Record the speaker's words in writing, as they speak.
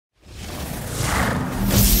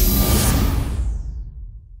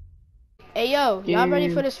Hey yo, y'all ready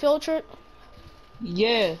for this field trip?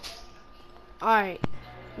 Yeah. Alright.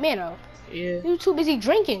 Mano, Yeah. you too busy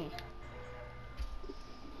drinking.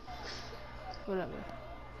 Whatever.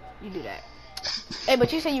 You do that. Hey,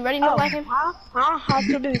 but you say you ready to like him? Huh? How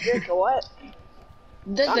to be drinking what?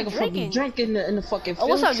 This Stop nigga probably drinking. drunk in the fucking Oh,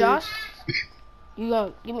 what's up, filter. Josh? You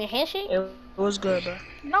gonna give me a handshake? It was good, bro.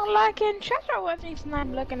 No liking. Shut your watching snipe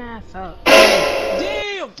looking ass up.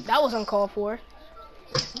 Damn! That was uncalled for.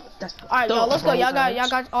 That's Alright, y'all, let's go. bro. Y'all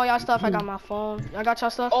got all y'all stuff. I got my phone. Y'all got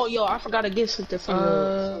y'all stuff? Oh, yo, I forgot to get something from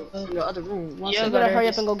the other room. You better hurry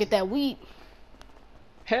up and go get that weed.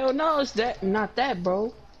 Hell no, it's not that,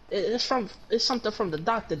 bro. It's something from the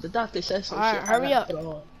doctor. The doctor said some shit. Alright, hurry up.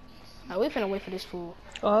 Alright, we finna wait for this fool.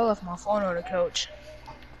 Oh, I left my phone on the couch.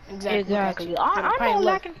 Exactly. I don't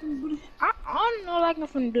like it from I don't like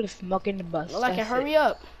nothing to do the smoke in the bus. Well, I can hurry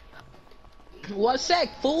up. One sec,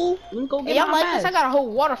 fool. Let me go get Hey, my y'all like mask. this? I got a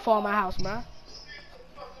whole waterfall in my house, bro.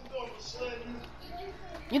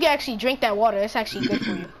 You can actually drink that water. It's actually good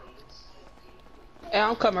for you. Hey,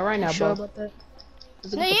 I'm coming right now, Sure bro. about that?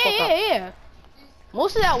 No, yeah.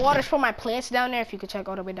 Most of that water's for my plants down there. If you could check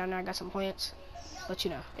all the way down there, I got some plants. But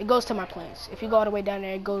you know, it goes to my plants. If you go all the way down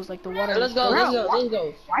there, it goes like the water. Let's go. Why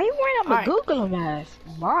you wearing up a Google mask?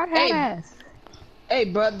 Bald head ass. Hey,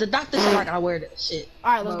 bro, the doctor said I gotta wear that shit.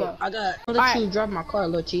 Alright, let's go. I'll let you drive my car,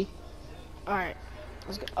 LordTee. Alright,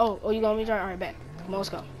 let's go. Oh, you gonna me drive? Alright, bet. Come on, let's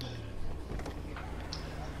go.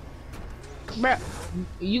 Bro,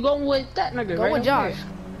 you going with that nigga, Go right? with Josh.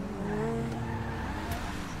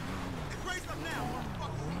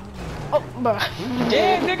 Oh, bro.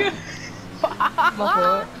 Yeah, nigga.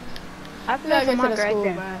 I feel like my right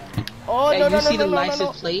there. Man. Oh, Hey, no, you see the no,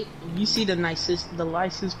 license plate? You see the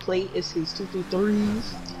license plate is his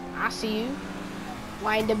 223s. I see you.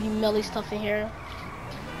 YW Millie stuff in here.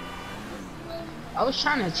 I was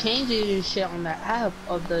trying to change it and shit on the app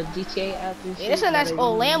of the GTA app and shit. Yeah, this is a nice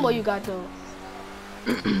old Lambo you got though.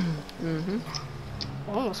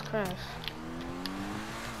 Almost crashed.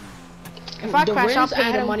 If I crash, I'll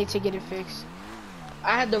pay the money to get it fixed.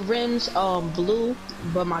 I had the rims blue,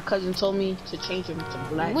 but my cousin told me to change them to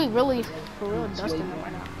black. We really, for real, dusting them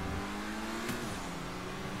right now.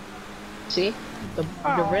 See? The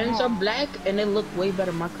rims are black and they look way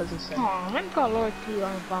better, my cousin said. Oh, let me call LordTee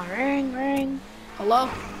on the phone. Ring. Hello?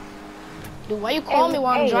 Dude, why you call me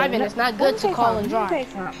while I'm driving? It's not good to call and drive.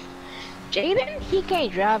 Jaden, he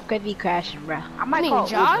can't drive because he crashing, bro. I might call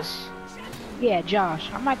Josh? Uber. Yeah, Josh.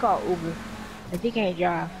 I might call Uber if he can't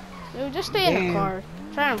drive. Dude, just stay in the car.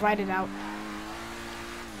 Try and write it out.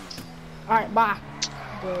 Alright, bye.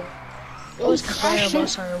 It was complaining about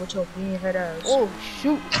something with your being head ass. Oh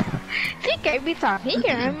shoot. He can't be talking. He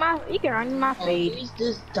can run my fade. He's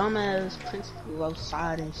this dumbass principal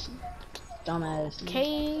outside and shit. Dumbass.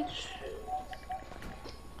 Cage.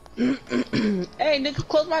 Hey, nigga,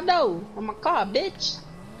 close my door on my car, bitch.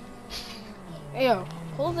 Hey yo,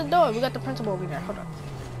 close the door. We got the principal over there. Hold on.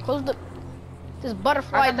 Close this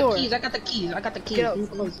butterfly door. I got the keys. Let me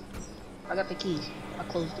close it. I got the keys. I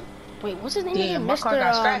closed it. Wait, what's his name Damn, again? my car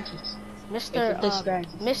got scratches.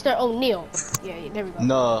 Mr. O'Neil. Yeah, there we go.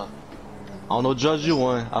 Nah, I don't know judge you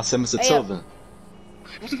on. I said Mr. Tilvin.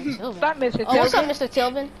 Mr. Tilvin. Stop, Mr. Tilvin. Oh, what's up, Mr.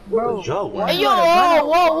 Tilvin? Bro, Hey, yo,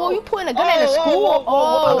 whoa, you putting a gun in the school?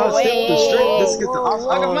 Oh, wait.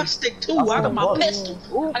 I got my stick too. I got my pistol.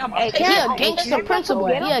 I got my pistol. He a gangster principal.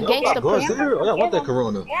 He a gangster principal. I want that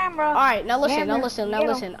Corona. Alright, now listen.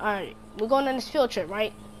 Alright, we're going on this field trip,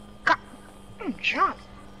 right? I'm drunk.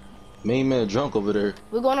 Main man drunk over there.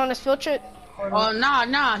 We're going on this field trip? Oh,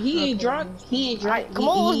 nah, he ain't drunk. Alright, come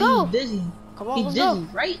on, let's go. He's dizzy. Come on, He's let's dizzy,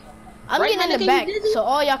 go. right? I'm getting in the back, so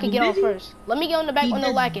all y'all can get on first. Let me get on the back on the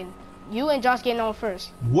lacking. You and Josh getting on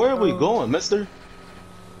first. Where are we going, mister?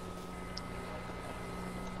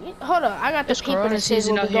 Hold on, I got the paper that says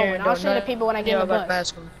where we're going. I'll show you the paper when I get in the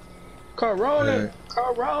bus. Corona.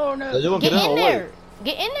 Get in there.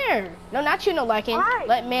 Get in there. No, not you, no lacking.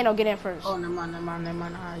 Let Mano get in first. Oh, never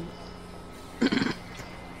mind.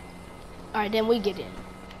 Alright, then we get in.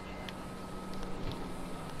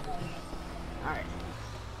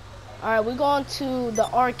 Alright, we're going to the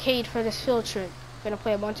arcade for this field trip. Gonna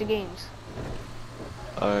play a bunch of games.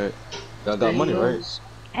 Alright. Y'all got money, right?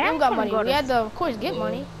 We got money. We had to, of course, get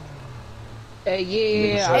money. Hey,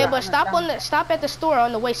 yeah. Hey, but stop at the store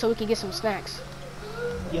on the way so we can get some snacks.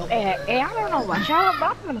 Hey, I don't know about y'all,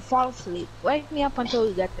 but I'm gonna fall asleep. Wake me up until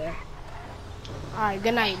we get there. Alright,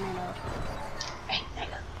 good night, man. Hey,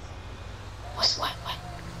 nigga. What?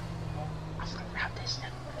 I'm gonna grab this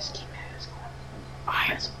nigga. This key mask.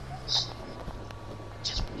 Alright.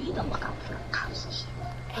 Just be the lookout for the cops and shit.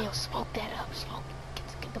 Hey, yo, smoke that up. Smoke.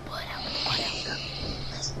 Get Get the blood out. Get the blood out.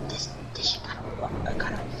 This shit got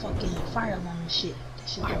a fucking fire alarm and shit.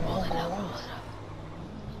 This shit got roll it out.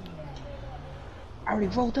 I already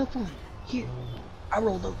rolled up one. Here. I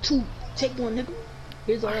rolled up 2. Take one, nigga.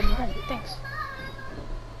 Here's all everything. Thanks.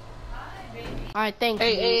 Alright, thanks.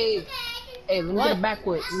 Hey, let me get a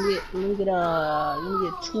backwood. Let me get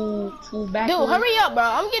 2 backwood. Dude, hurry up, bro.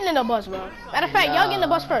 I'm getting in the bus, bro. Matter of fact, y'all get in the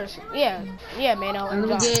bus first. Yeah, man.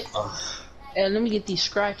 Let me get these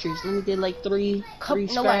scratchers. Let me get like 3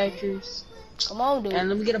 scratchers. Come on, dude. And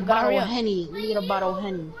let me get a bottle of Henny. Let me get a bottle of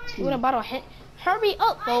Henny. You want a bottle of Henny? Hurry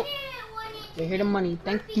up, bro. Yeah, here the money.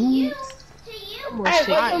 Thank you. Hey, wait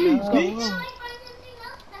for me, bitch.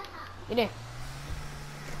 Get in.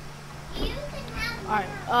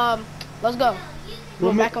 Alright, let's go.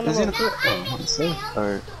 We're back on the road.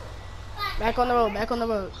 Alright. Back on the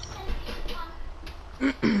road.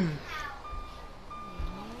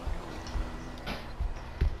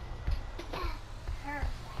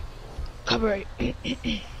 Alright.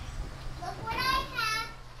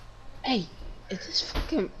 Hey, is this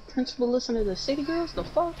fucking principal listening to the City Girls? The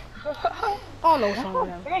fuck? Oh no, what's wrong with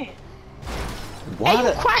them? Why Hey,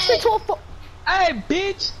 you crashed into a Hey,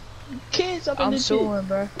 bitch! Kids up in I'm the suing,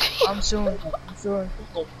 bro. I'm suing. I'm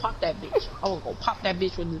gonna pop that bitch. I was gonna pop that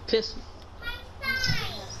bitch with the pistol.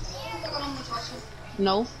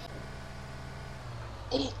 No.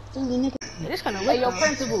 Hey, nigga. It is kind of Hey, lit.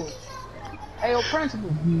 principal. Hey, principal.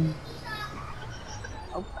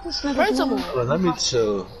 Oh, this nigga Principal. Well, let me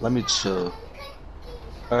chill.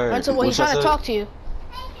 Alright. Principal, he's trying to talk to you.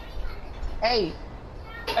 Hey,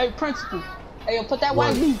 principal. Hey, put that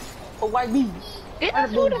white beef. Put white beef.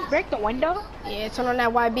 Didn't you just break the window? Yeah, turn on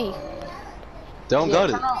that YB. They don't got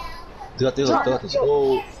it. They got this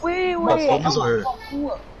old. Wait. Almost over here.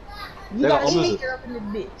 You They got got almost speaker up in this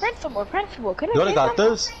bitch. Principal, could I Y'all say got something?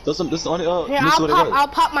 this. This is the only Here, I'll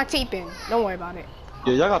pop my tape in. Don't worry about it.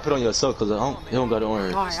 Yeah, y'all gotta put it on yourself because he don't got it on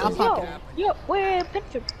here. Alright, so. I'll pop it. Yo, wait,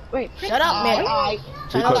 principal. Shut up, man.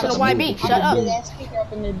 Turn off to the YB. Shut up. Put that speaker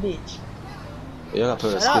up in this bitch. Yeah, I gotta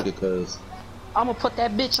put Shut a up. sticker because. I'm gonna put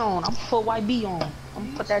that bitch on. I'm gonna put YB on. I'm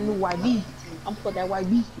gonna put that new YB. I'm gonna put that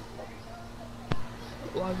YB.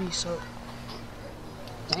 YB, so.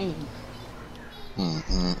 Dang.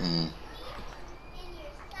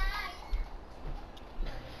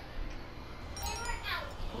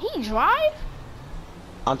 He drive?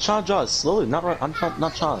 I'm trying to drive slowly, not right. I'm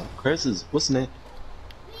not trying. Chris is what's the name?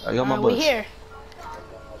 I got my We bus. here.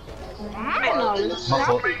 My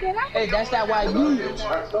fault. Hey, that's that YB.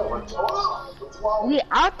 We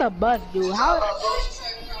out the bus, dude. How?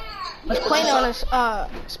 He's playing on his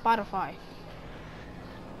Spotify.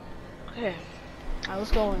 Okay. Alright,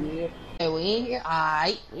 let's go in. Yeah. Hey, we in here.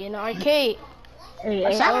 Alright. We in the arcade. Hey,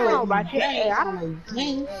 I don't know about you. Hey, I don't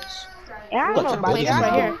know about Play you. this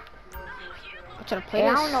right here. I'm trying to play Hey, I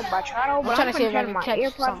this. don't know about y'all, I'm but trying I'm to see if I trying can my catch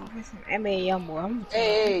earpods something. with some MAM, boy.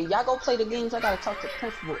 Hey, y'all go play the games. I gotta talk to the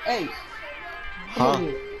principal. Hey. Come over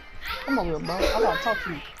here. Come over here, bro. I gotta talk to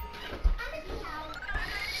you.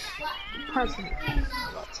 Principal. I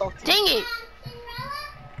gotta talk to you. Dang it!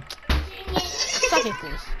 Suck at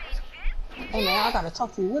this. Hey, man, I gotta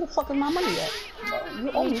talk to you. Where the fuck is my money at?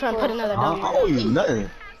 You owe You me trying to for- put another I W. owe you nothing. You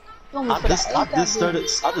owe me I for that just started.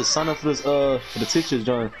 I just signed up for this for the teachers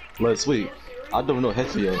joint last week. I don't know heck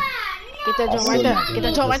for you. Get that joint right there. Get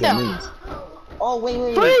that joint right there. Oh,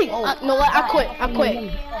 wait. Free! Oh, No, what? I quit.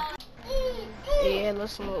 Yeah,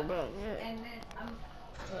 let's move, bro. Yeah.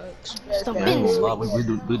 It's the Benz.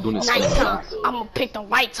 We doing this. Nighttime. I'm gonna pick the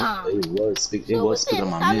right time. It was speaking on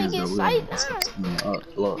my mans though.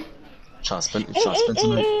 Look, trying to spend some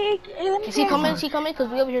money. Is he coming? Cause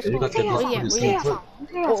we over here smoking.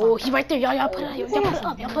 Oh, he right there. Y'all put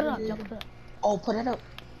it up. Oh, put it up.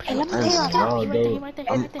 Hey, let me tell you. He right there.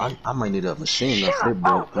 I might need a machine to flip,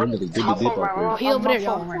 bro. Them niggas dig deep out He over there,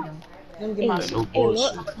 y'all. Let me get my there. No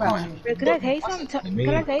bullshit. Could I tell you something? Could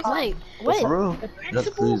I tell you something? Like, what? For real? That's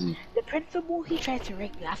crazy. The principal, he tried to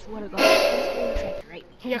rape me. I swear to God. The principal, he tried to rape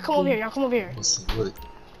me. Y'all come over here. What's the word?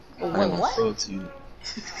 Wait, what? Throw it to you.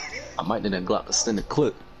 I might need a Glock to send a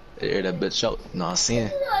clip. Air that bitch out. You know what I'm saying?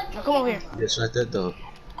 Y'all come over here. Bitch right there though.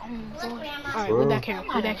 Alright, we back here.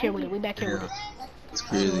 We back here with it. It's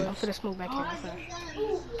crazy. I'm finna smooth back here.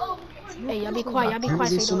 Hey, y'all be quiet so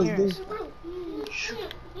you don't hear us.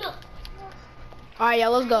 Alright,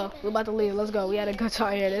 y'all, let's go. We about to leave. Let's go. We had a good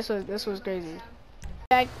time here. This was crazy.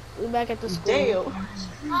 We back at the school. Damn.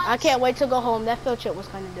 I can't wait to go home. That field trip was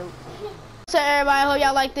kind of dope. So everybody, I hope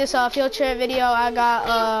y'all like this field trip video. I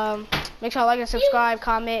got make sure y'all like and subscribe,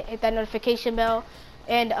 comment, hit that notification bell.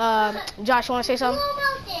 And Josh, you wanna say something?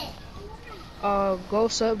 Go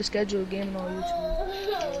sub the schedule gaming on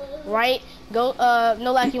YouTube. right? Go,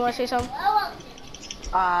 no like, you wanna say something?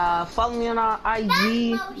 Follow me on our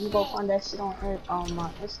IG. You go find that shit on my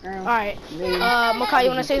Instagram. Alright. Makai, you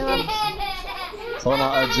wanna say something? Hold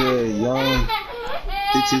on, IJ, Young,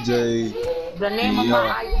 TTJ. The name of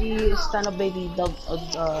my IG is Sanaa Baby,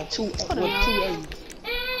 two with 2 A's.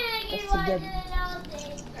 That's together.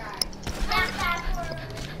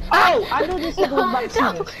 Oh, I knew this nigga was about to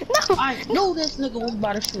shoot us. No. I knew this nigga was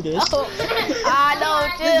about to shoot us. Oh, I know,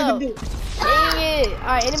 chill. Dang it.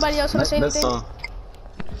 Alright, anybody else wanna say anything?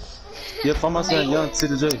 Yeah, for myself, Young,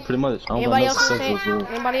 TTJ, pretty much. I don't Anybody got else no wanna say?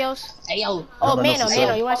 success. Anybody else? Hey yo. Oh, Mano,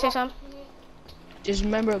 you wanna say something? Just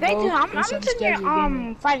remember, I'm sitting here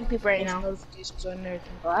fighting people right now. Notifications on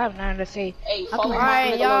everything, but I have nothing to say. Hey, follow my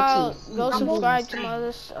Alright, y'all, LordTee. go subscribe to my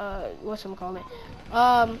other, whatchamacallit.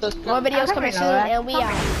 More videos coming soon, and we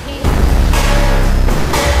out. Peace.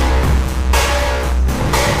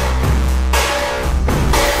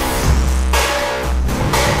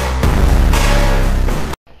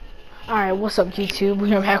 Alright, what's up YouTube?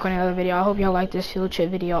 We are back with another video. I hope y'all like this field trip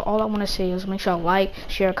video. All I want to say is make sure y'all like,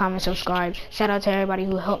 share, comment, subscribe. Shout out to everybody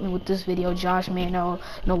who helped me with this video. Josh, Mano,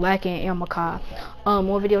 No Lacking, and Makai.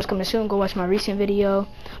 More videos coming soon. Go watch my recent video.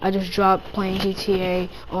 I just dropped playing GTA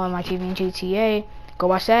on my TV in GTA. Go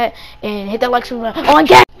watch that. And hit that like button. Oh,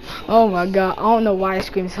 yeah! Oh my god. I don't know why I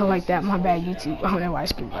screamed so like that. My bad, YouTube. I don't know why I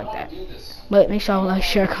screamed like that. But make sure y'all like,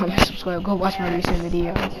 share, comment, subscribe. Go watch my recent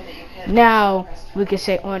video. Now we can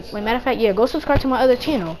say on. Wait, matter of fact, yeah, go subscribe to my other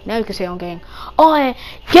channel. Now you can say on gang. On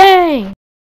gang.